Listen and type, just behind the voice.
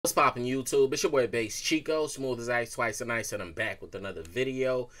What's poppin' YouTube? It's your boy Based Chiko, smooth as ice, twice and ice, and I'm back with another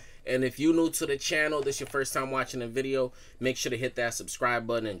video. And if you're new to the channel, this is your first time watching the video, make sure to hit that subscribe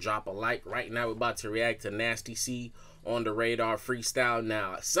button and drop a like. Right now we're about to react to Nasty C on the Radar Freestyle.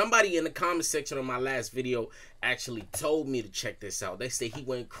 Now, somebody in the comment section on my last video actually told me to check this out. They say he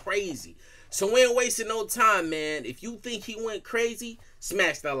went crazy. So we ain't wasting no time, man. If you think he went crazy,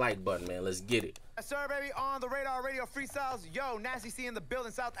 smash that like button, man. Let's get it. Yes, sir, baby, on the Radar Radio Freestyles. Yo, Nasty C in the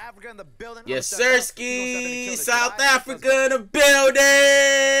building, South Africa in the building. Yes, sir, ski. South Africa in the building.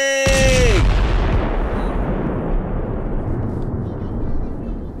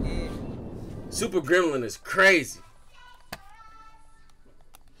 Super Gremlin is crazy.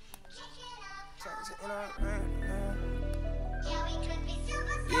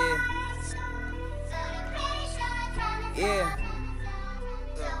 Yeah.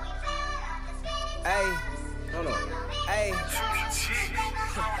 Hey. Hold on. Hey.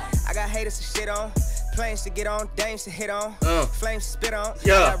 I got haters to shit on, planes to get on, dames to hit on, flames to spit on.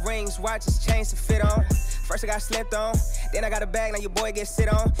 Yeah. I got rings, watches, chains to fit on. First I got slept on, then I got a bag, now your boy get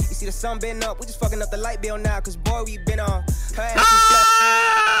sit on. You see the sun been up, we just fucking up the light bill now, cause boy we been on. Hey,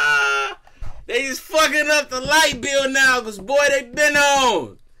 they just fucking up the light bill now, cause boy they been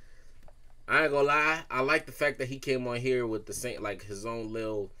on. I ain't gonna lie, I like the fact that he came on here with the same, like his own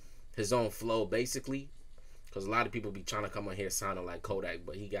flow basically. Cause a lot of people be trying to come on here sounding like Kodak,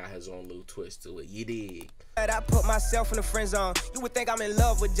 but he got his own little twist to it. You dig? I put myself in the friend zone. You would think I'm in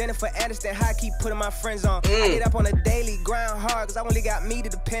love with Jennifer Aniston. How I keep putting my friends on. I get up on a daily, grind hard, cause I only got me to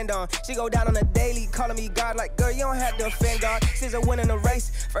depend on. She go down on a daily, calling me God, like girl, you don't have to offend God. She's a winning the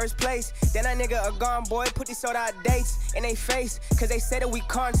race, first place. Then that nigga a gone boy, put these sold out dates in they face, cause they say that we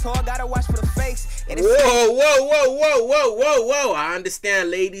contour, gotta watch for the fakes. Whoa. I understand,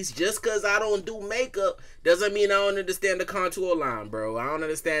 ladies. Just cause I don't do makeup doesn't mean I don't understand the contour line, bro. I don't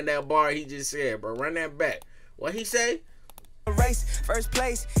understand that bar he just said, bro. Run that back. What he say? Race, first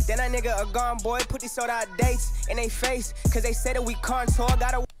place. Then that nigga a gone boy, put these sold out dates in they face, cause they say that we contour,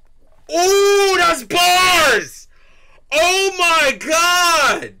 gotta. Ooh, that's bars! Oh my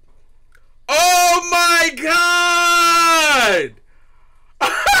god! Oh my god!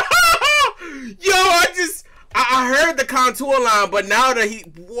 Yo, I heard the contour line, but now that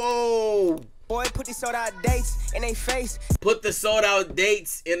whoa. Boy, put these sold out dates in they face. Put the sold out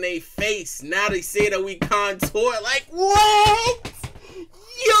dates in they face. Now they say that we contour. Like, what?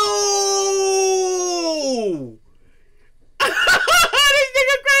 Yo! This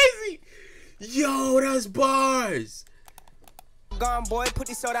nigga crazy. Yo, that's bars. Gone boy, put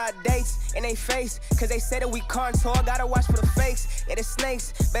these sold out dates in they face, cause they say that we contour, gotta watch for the fakes. Yeah, the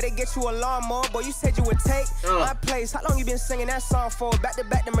snakes, better get you a lawnmower, boy, you said you would take my place. How long you been singing that song for? Back to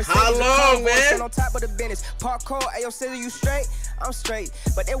back the Mercedes. How long, man? On top of the business. Parkour, ayo, Scissor, you straight? I'm straight,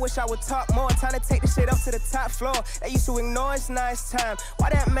 but they wish I would talk more. Time to take the shit up to the top floor. They used to ignore it's nice time.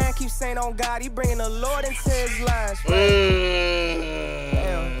 Why that man keep saying on God, he bringing the Lord into his lives,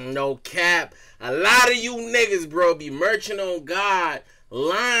 no cap. A lot of you niggas, bro, be merching on God,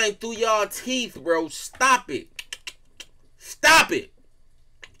 lying through y'all teeth, bro. Stop it. Stop it.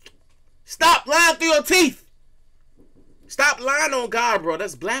 Stop lying through your teeth. Stop lying on God, bro.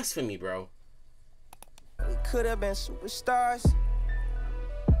 That's blasphemy, bro. We could have been superstars.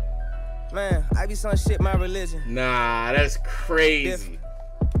 Man, I be some shit my religion. Nah, that's crazy.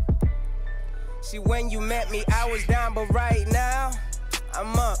 See, when you met me, I was down, but right now,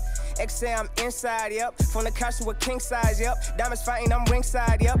 I'm up. X say I'm inside, yep. From the couch to a king size, yep. Diamonds fighting, I'm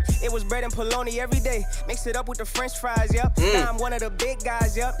ringside, yep. It was bread and bologna every day. Mix it up with the french fries, yep. Now I'm one of the big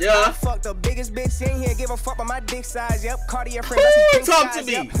guys, yep. Yeah. I fuck the biggest bitch in here, give a fuck about my dick size, yep. Cartier frames, talk to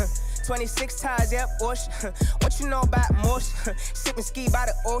me. Yep. 26 ties, yep. Osh. What you know about mush? Sipping ski by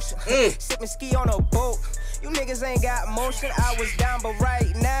the ocean. Sipping ski on a boat. You niggas ain't got motion. I was down, but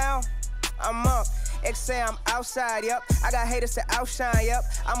right now, I'm up. X say I'm outside, yep. I got haters to outshine, yep.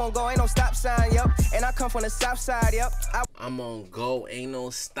 I'm on go, ain't no stop sign, yep. And I come from the south side, yep. I'm on go, ain't no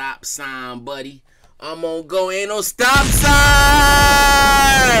stop sign, buddy. I'm on go, ain't no stop sign.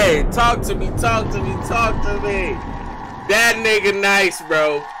 Talk to me, talk to me, talk to me. That nigga nice,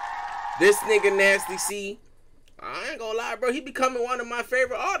 bro. This nigga Nasty C, I ain't gonna lie, bro. He becoming one of my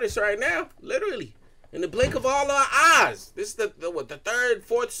favorite artists right now. Literally. In the blink of all our eyes. This is the third,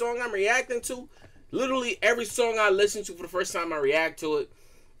 fourth song I'm reacting to. Literally every song I listen to for the first time I react to it.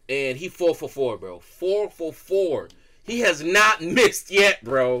 And he 4 for 4, bro. 4 for 4. He has not missed yet,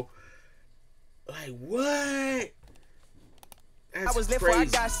 bro. Like, what? I was lit before I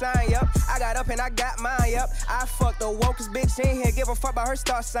got signed, yep. I got up and I got mine, yep. I fucked the wokest bitch in here, give a fuck about her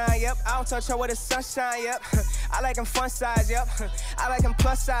star sign, yep. I don't touch her with the sunshine, yep. I like him fun size, yep. I like him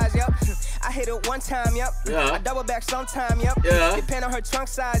plus size, yep. I hit it one time, yep. I double back sometime, yep. Depend on her trunk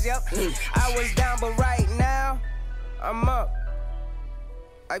size, yep. I was down, but right now, I'm up.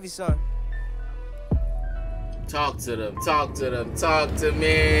 Ivy son. Talk to them, talk to them, talk to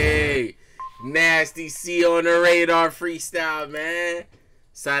me. Nasty C on the radar freestyle, man.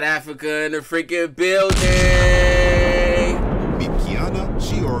 South Africa in the freaking building.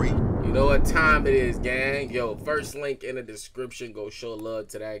 You know what time it is, gang. Yo, first link in the description. Go show love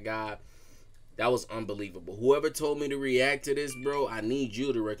to that guy. That was unbelievable. Whoever told me to react to this, bro, I need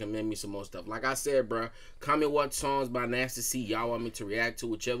you to recommend me some more stuff. Like I said, bro, comment what songs by Nasty C y'all want me to react to.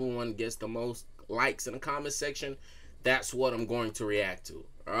 Whichever one gets the most likes in the comment section, that's what I'm going to react to.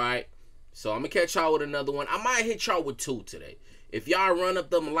 All right? So I'm going to catch y'all with another one. I might hit y'all with 2 today. If y'all run up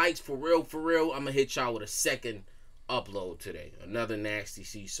them likes for real, I'm going to hit y'all with a second upload today. Another Nasty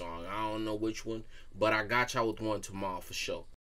C song. I don't know which one, but I got y'all with one tomorrow for sure.